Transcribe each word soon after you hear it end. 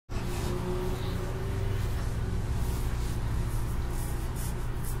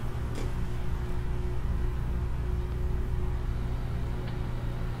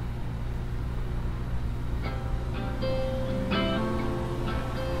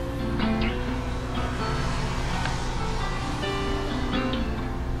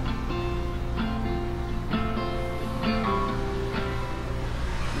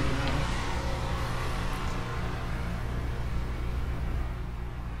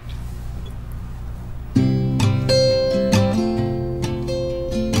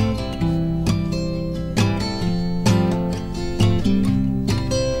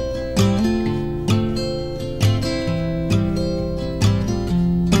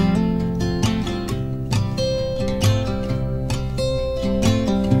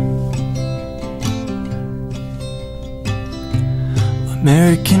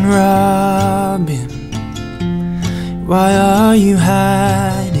American Robin, why are you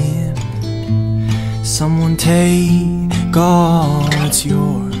hiding? Someone take all that's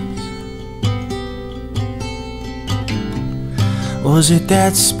yours. Was it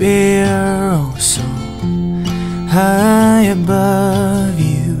that sparrow so high above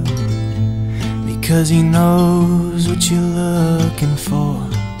you? Because he knows what you're looking for,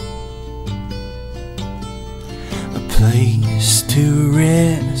 a place to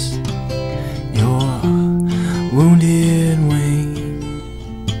rest your wounded wing,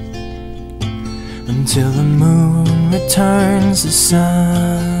 until the moon returns the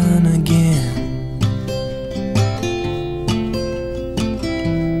sun again.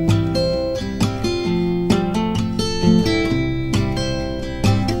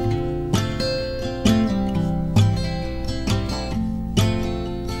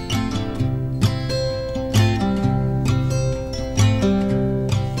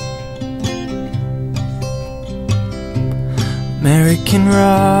 American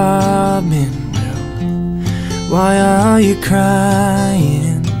Robin, why are you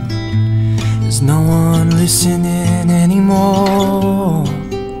crying? There's no one listening anymore.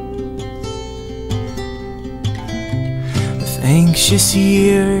 With anxious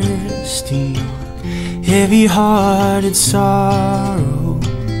ears to your heavy-hearted sorrow,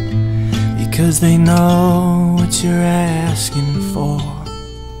 because they know what you're asking for,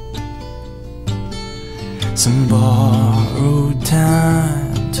 some borrowed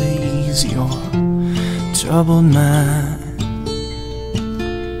time to ease your troubled mind,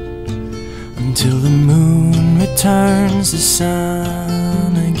 until the moon returns the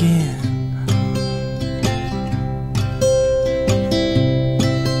sun again.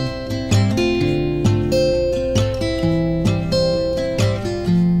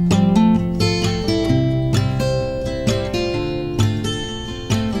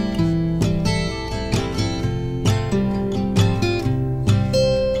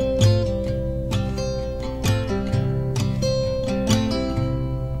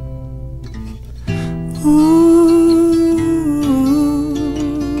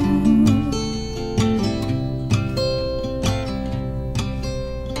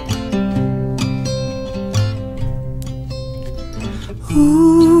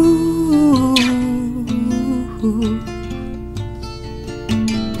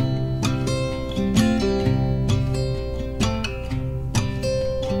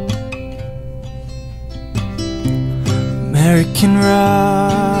 American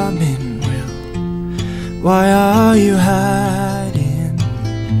Robin, why are you hiding?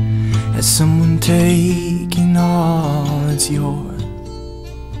 Has someone taken all that's yours?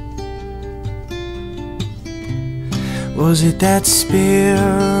 Was it that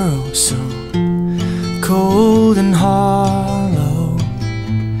sparrow so cold and hollow?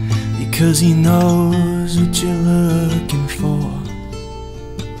 Because he knows what you're looking for,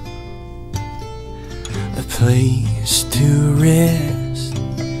 a place to rest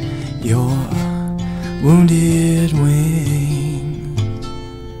your wounded wings,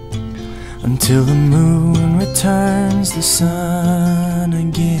 until the moon returns the sun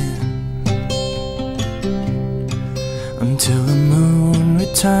again, until the moon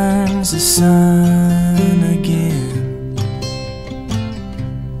returns the sun